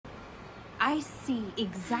I see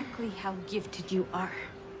exactly how gifted you are.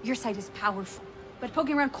 Your sight is powerful, but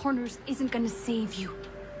poking around corners isn't gonna save you.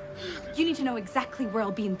 You need to know exactly where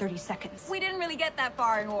I'll be in 30 seconds. We didn't really get that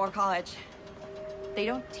far in War College. They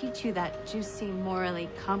don't teach you that juicy, morally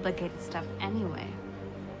complicated stuff anyway.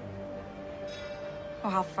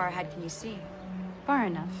 Well, how far ahead can you see? Far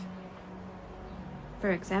enough. For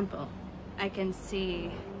example, I can see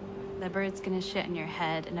the bird's gonna shit in your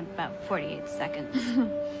head in about 48 seconds.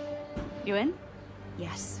 You in?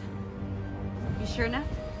 Yes. You sure now?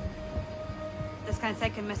 This kind of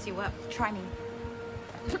sight can mess you up. Try me.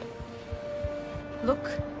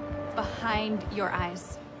 Look behind your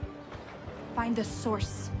eyes. Find the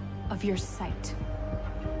source of your sight.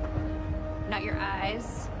 Not your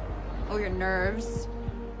eyes, or your nerves,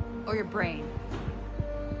 or your brain.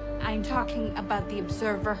 I'm talking about the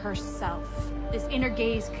observer herself. This inner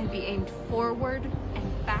gaze can be aimed forward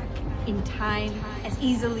and back in time as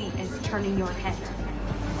easily as turning your head.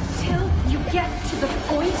 Till you get to the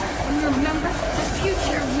point when you remember the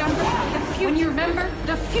future. When you remember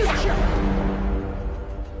the future.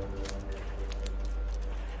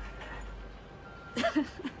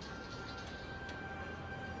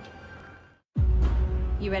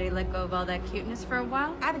 You ready to let go of all that cuteness for a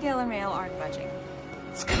while? Abigail and Rael aren't budging.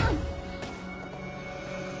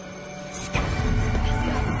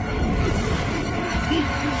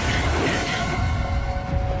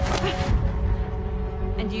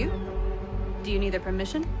 And you? Do you need their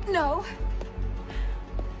permission? No.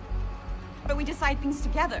 But we decide things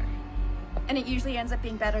together. And it usually ends up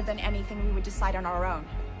being better than anything we would decide on our own.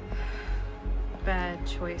 Bad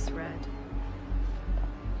choice, Red.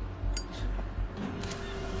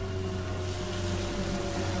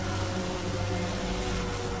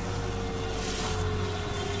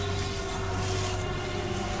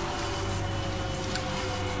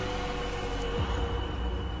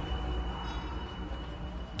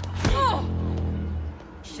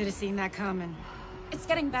 Should have seen that coming. It's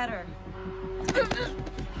getting better.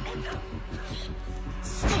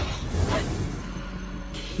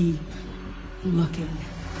 Keep looking.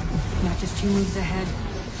 Not just 2 moves ahead.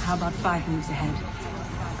 How about 5 moves ahead?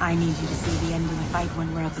 I need you to see the end of the fight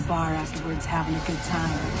when we're at the bar afterwards having a good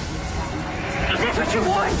time. Is that what you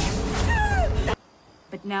want?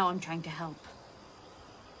 But now I'm trying to help.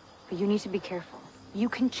 But you need to be careful. You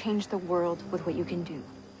can change the world with what you can do.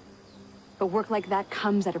 But work like that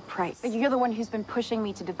comes at a price. But you're the one who's been pushing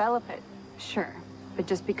me to develop it. Sure, but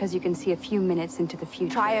just because you can see a few minutes into the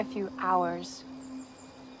future... Try a few hours.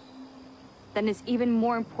 Then it's even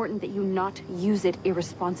more important that you not use it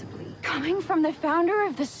irresponsibly. Coming from the founder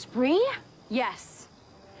of the Spree? Yes,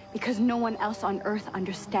 because no one else on Earth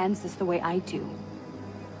understands this the way I do.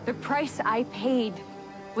 The price I paid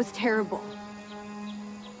was terrible.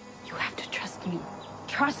 You have to trust me.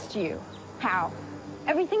 Trust you? How?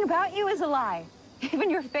 Everything about you is a lie. Even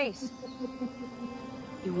your face.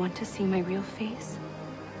 You want to see my real face?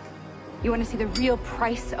 You want to see the real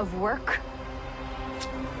price of work?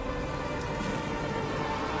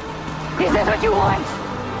 Is this what you want?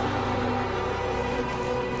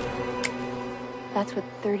 That's what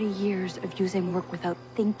 30 years of using work without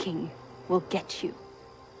thinking will get you.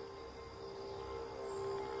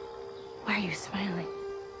 Why are you smiling?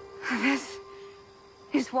 This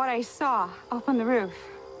is what I saw up on the roof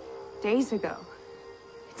days ago.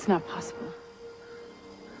 It's not possible.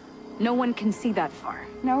 No one can see that far.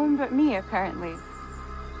 No one but me, apparently.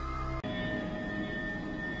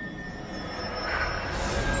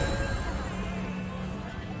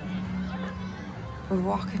 We're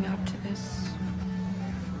walking up to this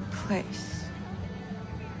place.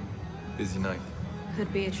 Busy night.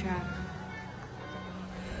 Could be a trap.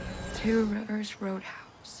 2 Rivers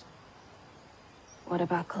Roadhouse. What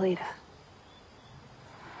about Kalita?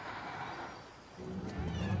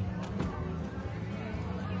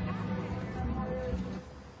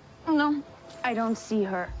 No, I don't see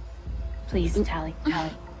her. Please, Tally.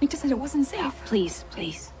 Nicte said it wasn't safe. Please,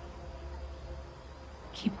 please.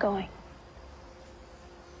 Keep going.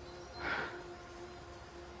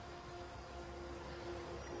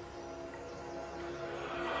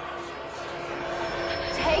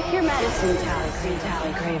 Take your medicine,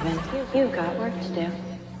 Tally Craven. You've got work to do.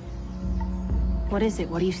 What is it?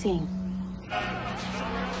 What are you seeing?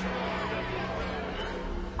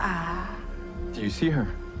 Do you see her?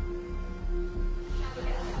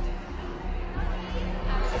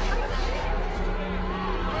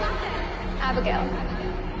 Abigail,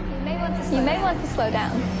 you may want to slow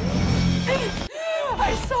down.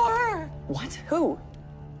 I saw her! What? Who?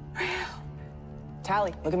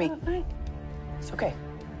 Tally, look at me. It's okay.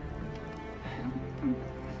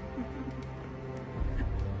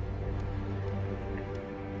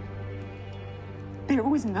 there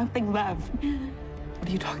was nothing left. What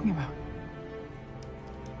are you talking about?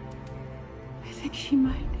 I think she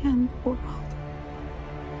might end the world.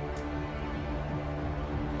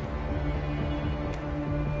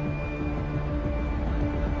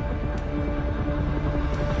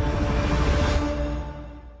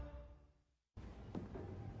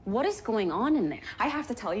 What is going on in there? I have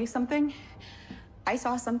to tell you something. I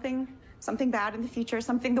saw something bad in the future,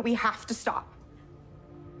 something that we have to stop.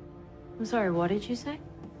 I'm sorry, what did you say?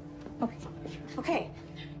 Okay.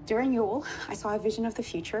 During Yule, I saw a vision of the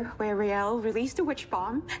future where Rael released a witch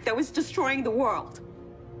bomb that was destroying the world.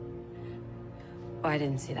 Oh, I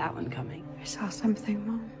didn't see that one coming. I saw something,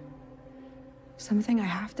 Mom. Something I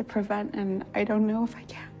have to prevent, and I don't know if I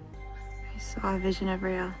can. I saw a vision of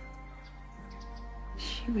Rael.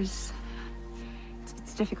 She was...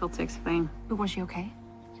 It's difficult to explain. But was she okay?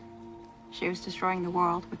 She was destroying the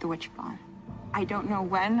world with the witch bomb. I don't know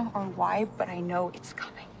when or why, but I know it's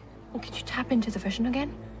coming. Well, could you tap into the vision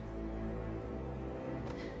again?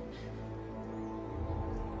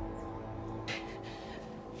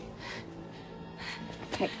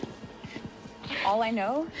 Okay. All I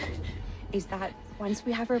know is that once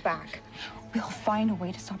we have her back, we'll find a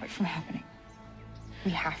way to stop it from happening.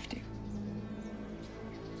 We have to.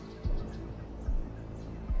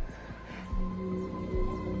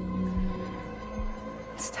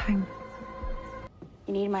 It's time.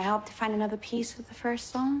 You need my help to find another piece of the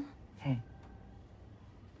first song?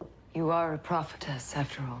 You are a prophetess,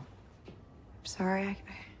 after all. I'm sorry,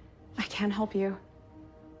 I can't help you.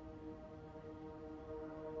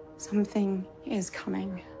 Something is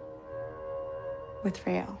coming with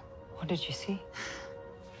Rael. What did you see?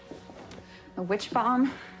 A witch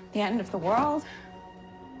bomb, the end of the world.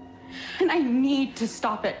 And I need to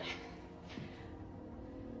stop it.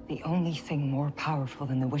 The only thing more powerful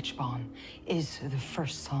than the witch bomb is the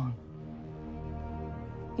first song.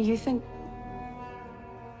 You think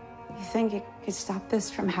it could stop this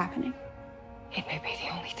from happening? It may be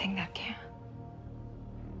the only thing that can.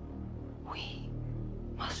 We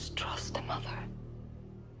must trust the Mother.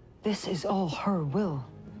 This is all her will.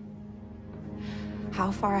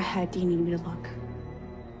 How far ahead do you need me to look?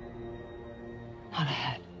 Not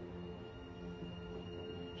ahead.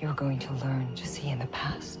 You're going to learn to see in the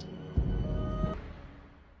past.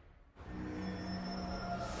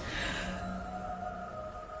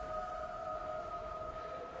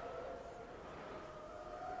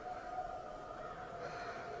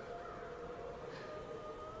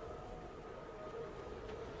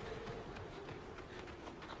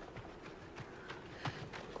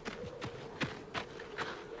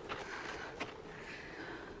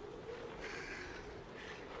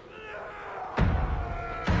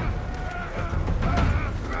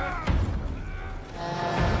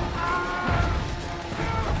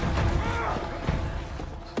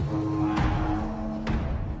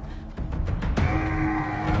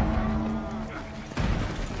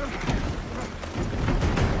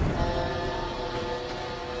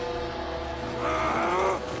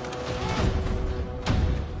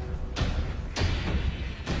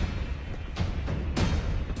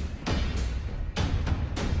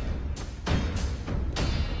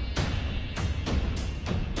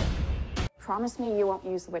 Promise me you won't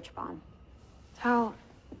use the witch bomb. Tal,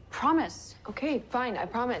 Promise. okay, fine, I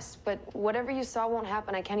promise. But whatever you saw won't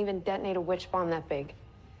happen. I can't even detonate a witch bomb that big.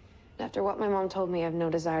 After what my mom told me, I have no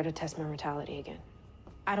desire to test my mortality again.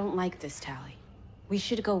 I don't like this, Tally. We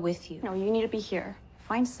should go with you. No, you need to be here.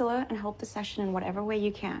 Find Scylla and help the session in whatever way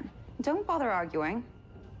you can. Don't bother arguing.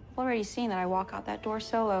 I've already seen that I walk out that door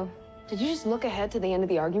solo. Did you just look ahead to the end of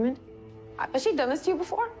the argument? Has she done this to you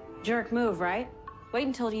before? Jerk move, right? Wait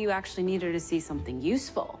until you actually need her to see something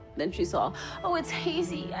useful. Then she saw, oh, it's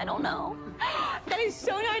hazy, I don't know. That is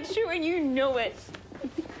so not true, and you know it.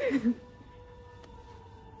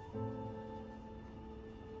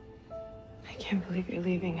 I can't believe you're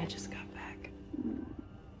leaving. I just got back.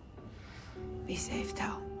 Be safe,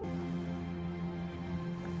 Tal.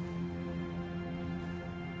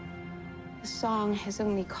 The song has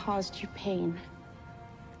only caused you pain.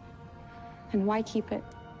 And why keep it?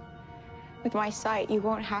 With my sight, you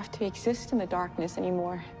won't have to exist in the darkness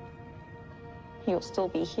anymore. You'll still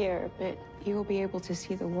be here, but you will be able to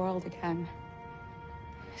see the world again.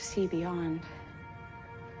 See beyond.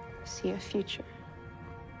 See a future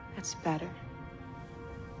that's better.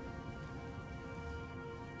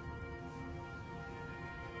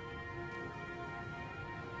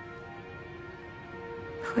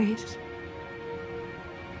 Please.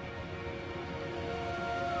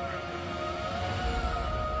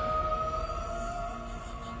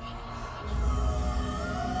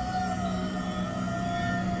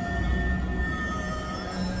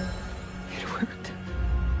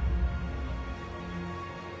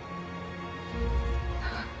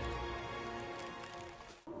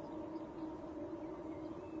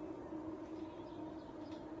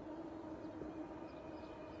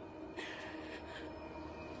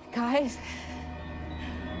 Guys,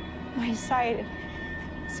 my sight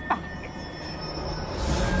is back.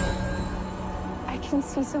 I can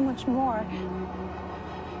see so much more.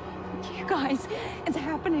 You guys, it's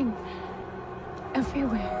happening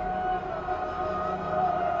everywhere.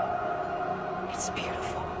 It's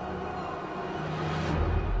beautiful.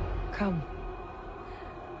 Come.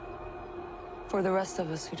 For the rest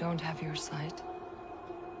of us who don't have your sight,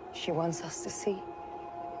 she wants us to see.